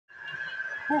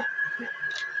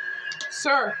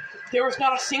Sir, there was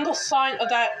not a single sign of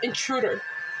that intruder.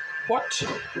 What?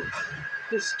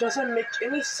 This doesn't make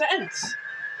any sense.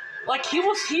 Like, he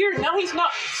was here, now he's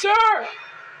not. Sir!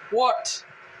 What?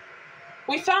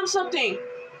 We found something.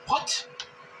 What?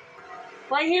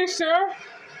 Right here, sir.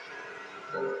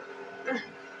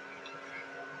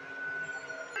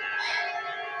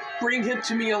 Bring him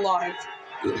to me alive.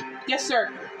 Yes, sir.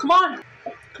 Come on.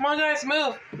 Come on, guys.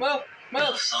 Move. Move.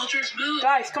 Move. Soldiers, move.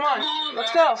 Guys, come on.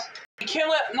 Let's go. You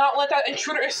can't not let that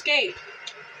intruder escape.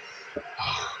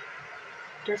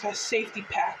 There's a safety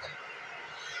pack.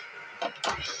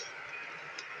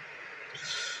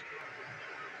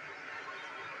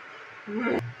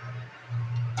 They're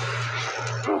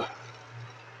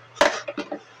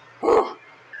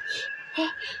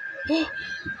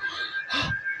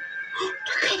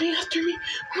coming after me.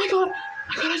 Oh my god.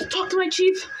 I gotta talk to my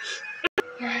chief.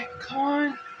 Alright, come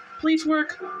on. Please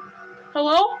work.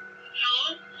 Hello?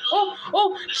 Hello?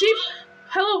 Oh, chief.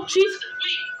 Hello, chief.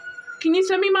 Wait. Can you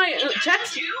send me my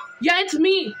text? You? Yeah, it's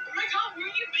me. Oh my god, where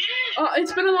you been?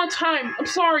 It's been a long time. I'm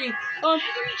sorry. What are you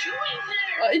doing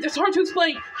there? It's hard to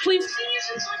explain. Please. I've seen you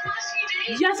since like last few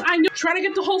days. Yes, I know. Try to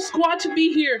get the whole squad to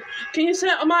be here. Can you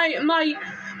send my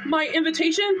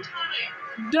invitation?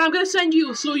 That I'm gonna send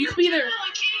you so you can be there. I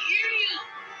can't hear you.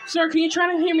 Sir, can you try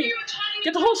to hear me?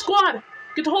 Get the whole squad.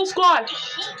 Get the whole squad. The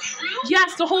whole crew?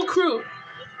 Yes, the whole crew.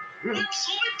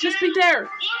 Just be there.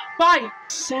 Bye.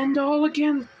 Send all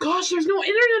again. Gosh, there's no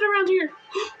internet around here.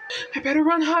 I better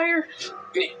run higher.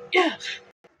 Yeah.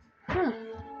 Huh.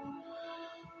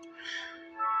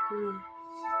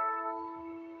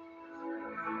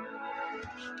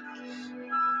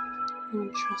 I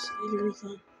don't trust either of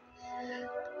them.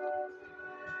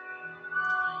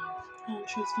 I don't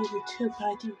trust either too, but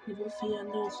I think wolfia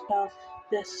knows about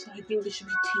this, so I think they should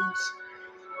be teams.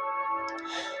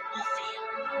 Wolfia.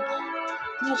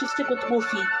 Yeah, just stick with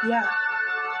Wolfie. Yeah.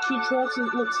 Keep drugs and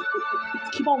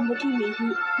keep on looking at me.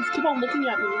 He's keep on looking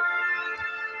at me.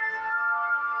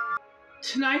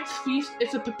 Tonight's feast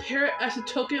is prepared as a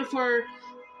token for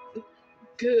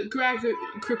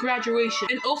graduation,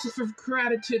 and also for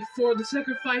gratitude for the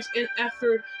sacrifice and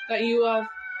effort that you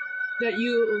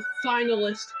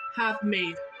finalists have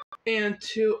made, and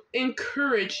to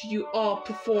encourage you all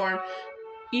perform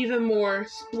even more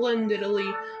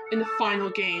splendidly in the final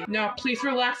game. Now, please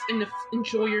relax and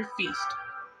enjoy your feast.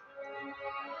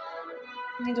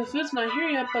 I mean, the food's not here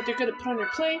yet, but they're gonna put on their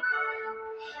plate.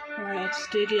 Alright, let's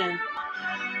dig in.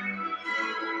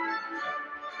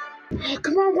 Oh,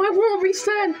 come on, why won't it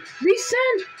resend?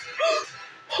 Resend!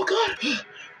 Oh god!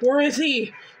 Where is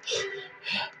he?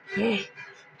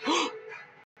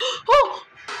 Oh!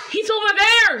 He's over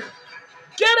there!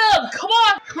 Get him! Come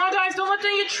on! Come on, guys, don't let the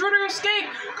intruder escape!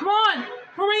 Come on!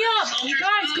 Hurry up!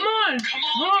 Guys, come on!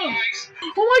 Come on, guys. Oh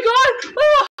my god!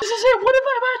 Oh, this is it! What if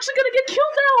I'm actually gonna get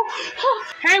killed now? Oh.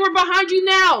 Hey, we're behind you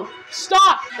now!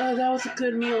 Stop! Oh, that was a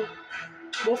good meal.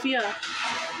 Wolfia,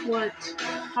 what?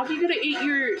 How are you gonna eat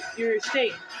your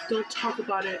steak? Don't talk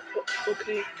about it.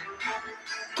 Okay.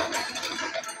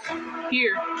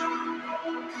 Here.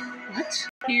 What?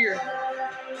 Here.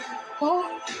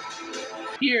 Oh.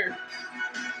 Here.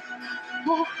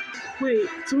 Oh. Wait,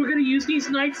 so we're gonna use these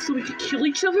knives so we can kill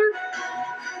each other?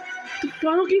 The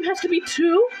final game has to be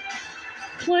 2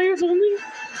 players only?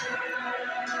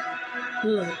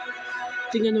 Ugh.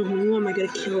 Think I know who am I gonna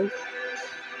kill?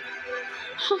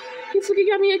 Huh, he's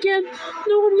looking at me again.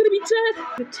 No, I'm gonna be dead. I'm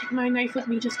gonna take my knife with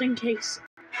me just in case.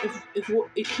 If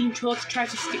King Trollocs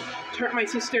tries to hurt my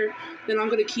sister, then I'm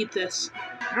gonna keep this.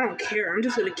 I don't care. I'm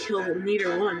just gonna kill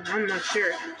neither one. I'm not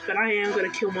sure, but I am gonna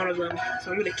kill one of them,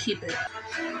 so I'm gonna keep it.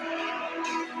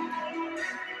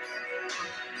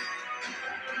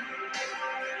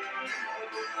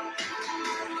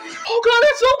 Oh god,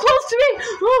 they're so close to me!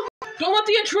 Oh, don't let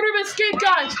the intruder escape,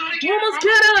 guys! We almost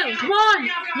get him! Come on!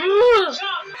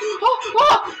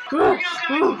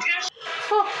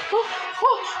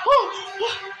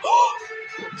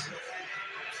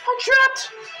 I'm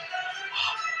trapped!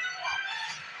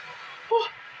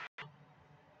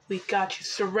 We got you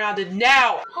surrounded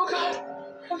now! Oh god!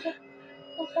 Okay.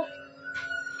 Okay.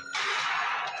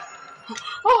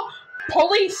 Oh!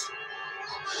 Police!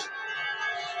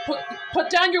 Put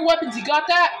down your weapons, you got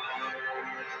that?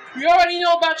 We already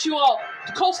know about you all.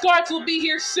 The Coast Guards will be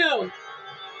here soon.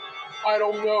 I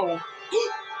don't know.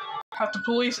 Have the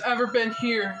police ever been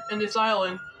here in this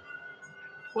island?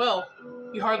 Well,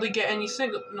 you hardly get any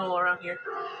signal around here.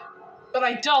 But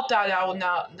I doubt that'll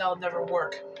never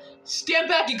work. Stand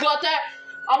back, you got that?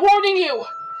 I'm warning you!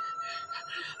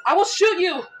 I will shoot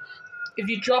you! If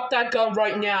you drop that gun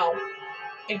right now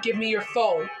and give me your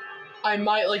phone, I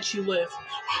might let you live.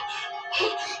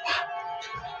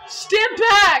 Stand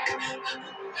back!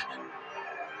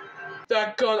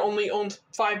 That gun only owns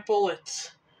 5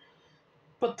 bullets.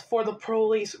 But for the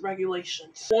police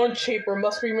regulations, one chamber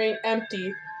must remain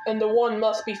empty, and the one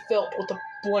must be filled with a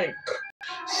blank.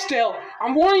 Still,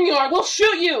 I'm warning you, I will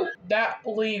shoot you! That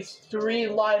leaves 3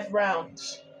 live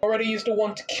rounds. Already used the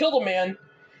one to kill the man,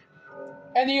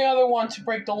 and the other one to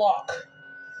break the lock.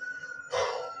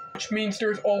 Which means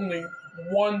there's only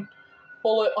 1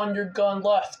 bullet on your gun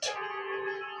left.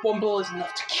 1 bullet is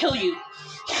enough to kill you.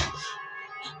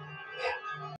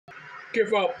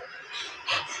 Give up.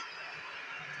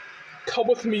 Come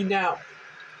with me now.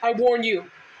 I warn you.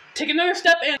 Take another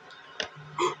step and...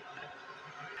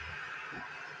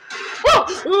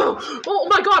 Oh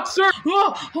my god, sir!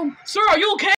 Sir, are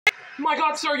you okay? Oh my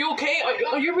god, sir, are you okay?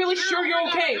 Are you really sure you're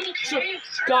okay? Sir,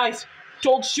 guys,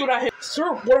 don't shoot at him.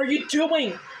 Sir, what are you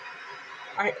doing?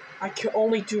 I can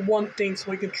only do one thing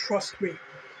so you can trust me.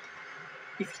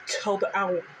 If you tell the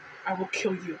owl, I will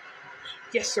kill you.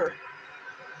 Yes, sir.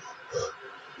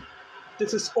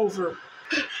 This is over.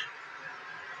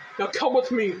 Now come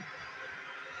with me.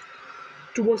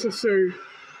 Do what I say,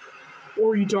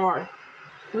 or you die.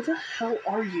 Where the hell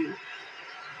are you?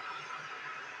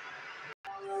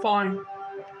 Fine.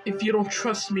 If you don't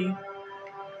trust me,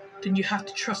 then you have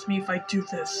to trust me if I do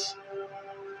this.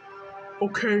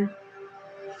 Okay?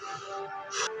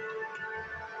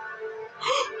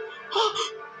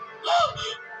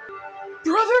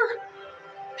 Brother?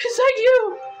 Is that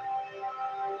you?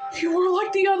 You were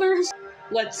like the others.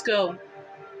 Let's go,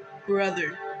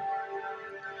 brother.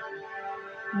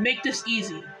 Make this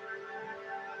easy.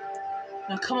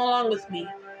 Now come along with me.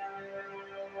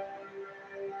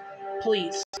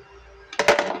 Please.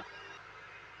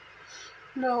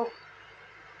 No.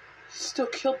 Still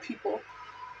kill people.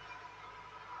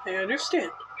 I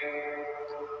understand.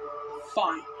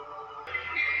 Fine.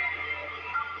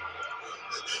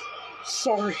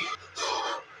 Sorry.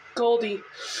 Goldie.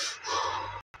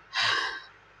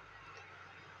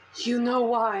 You know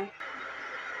why.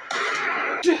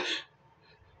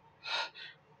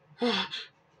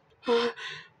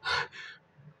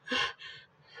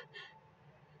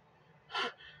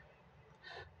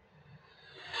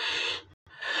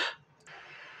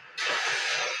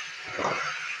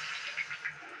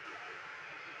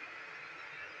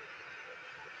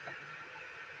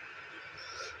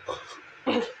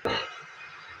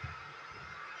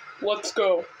 Let's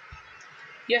go.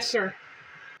 Yes, sir.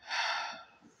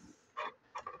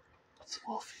 What's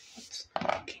Wolfie? What's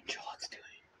King Charlotte's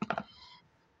doing?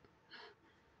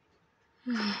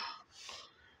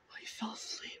 Oh, he fell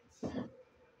asleep.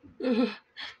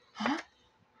 Huh?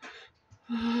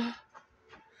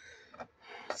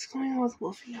 What's going on with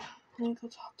Wolfia? Let me go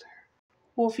talk to her.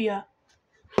 Wolfia.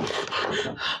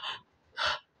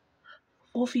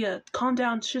 Wolfia, calm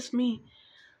down. It's just me.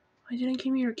 I didn't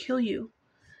come here to kill you.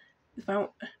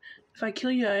 If I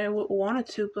kill you, I wanted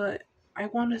to, but I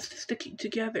want us to stick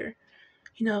together.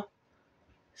 You know,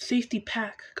 safety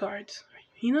pack guards.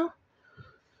 You know?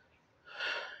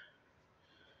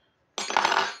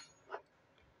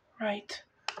 Right.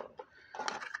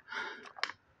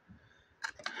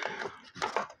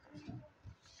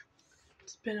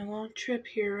 It's been a long trip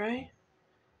here, right?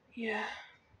 Yeah.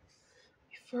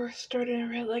 We first started in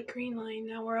red light, green light.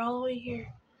 Now we're all the way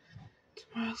here.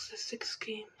 Tomorrow's the 6th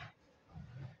game.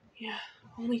 Yeah,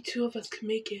 only 2 of us can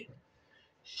make it.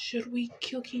 Should we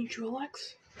kill King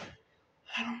Drolex?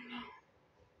 I don't know.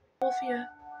 Wolfia,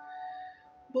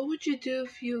 what would you do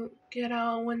if you get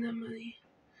out and win the money?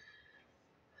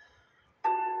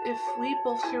 If we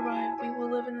both survive, we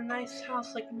will live in a nice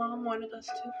house like Mom wanted us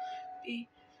to be.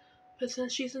 But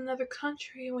since she's in another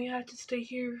country and we had to stay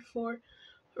here for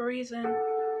a reason,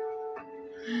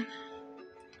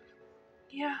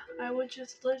 yeah, I would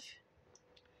just live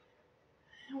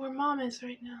where Mom is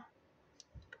right now.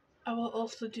 I will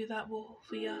also do that,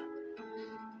 Wolfia.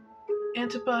 And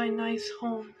to buy a nice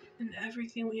home and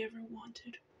everything we ever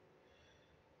wanted.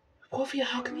 Wolfia,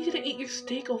 how come you didn't eat your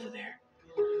steak over there?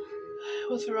 It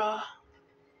was raw.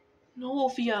 No,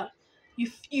 Wolfia. You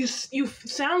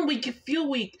sound weak, you feel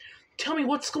weak. Tell me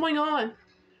what's going on.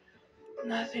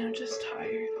 Nothing, I'm just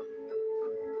tired.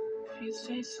 If you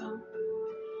say so.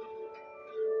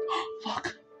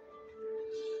 Look.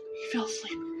 He fell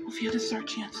asleep. Wolfia, this is our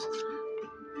chance.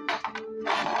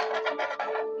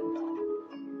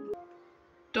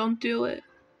 Don't do it.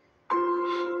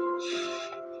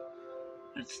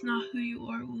 That's not who you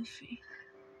are, Wolfie.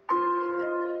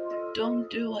 Don't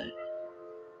do it.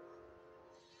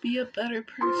 Be a better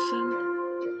person.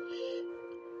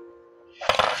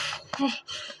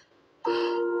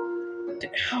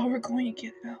 How are we going to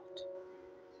get out?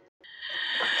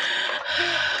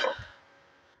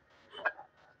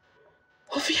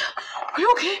 Wolfia, are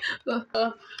you okay?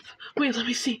 Wait, let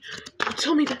me see. Don't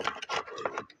tell me that.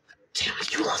 Damn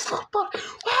it, you lost a lot of blood.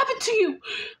 What happened to you?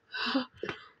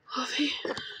 Wolfie,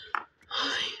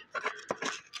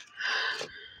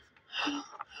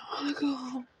 I want to go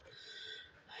home.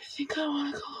 I think I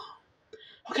want to go home.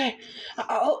 Okay,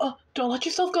 don't let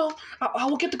yourself go. I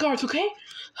will get the guards, okay?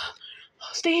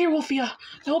 Stay here, Wolfia.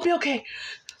 That will be okay.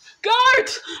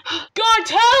 Guards!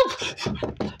 Guards, help!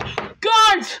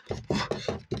 Guards!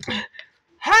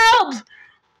 Help!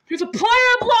 There's a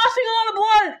player lossing a lot of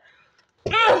blood!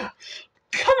 Ugh.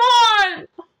 Come on!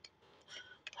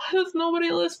 Why does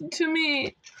nobody listen to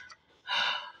me?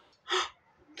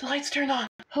 The lights turned on.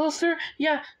 Hello, sir?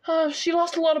 Yeah, she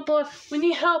lost a lot of blood. We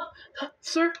need help.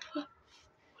 Sir?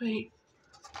 Wait.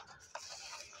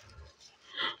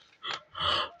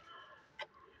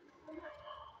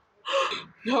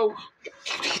 No.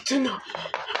 You need to know.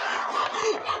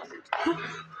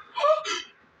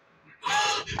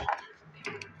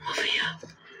 Wolfia.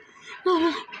 No.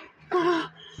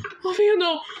 Wolfia,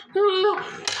 no. No.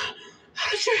 How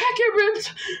did your head get ripped?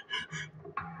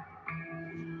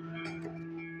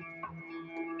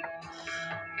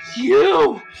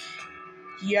 You!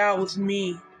 Yeah, it was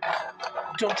me.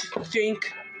 Don't you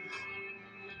think?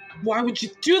 Why would you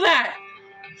do that?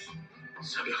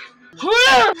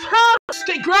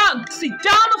 Stay ground! Stay down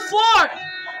on the floor!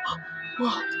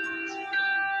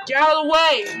 Get out of the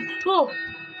way! Oh.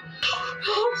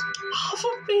 Off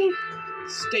of me!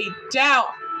 Stay down!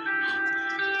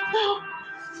 No!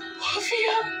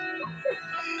 Wolfia!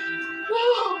 No!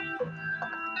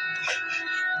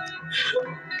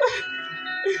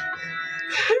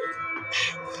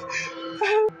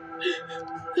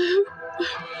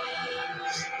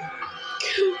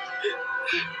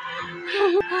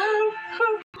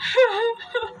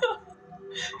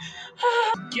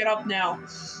 Get up now.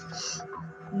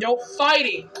 No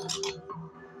fighting!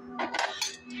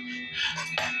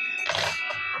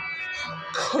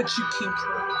 Could you keep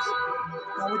quiet?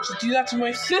 Why would you do that to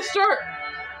my sister?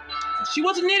 She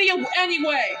was an idiot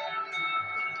anyway!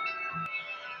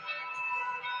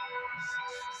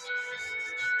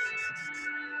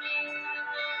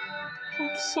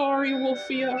 I'm sorry,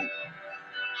 Wolfia.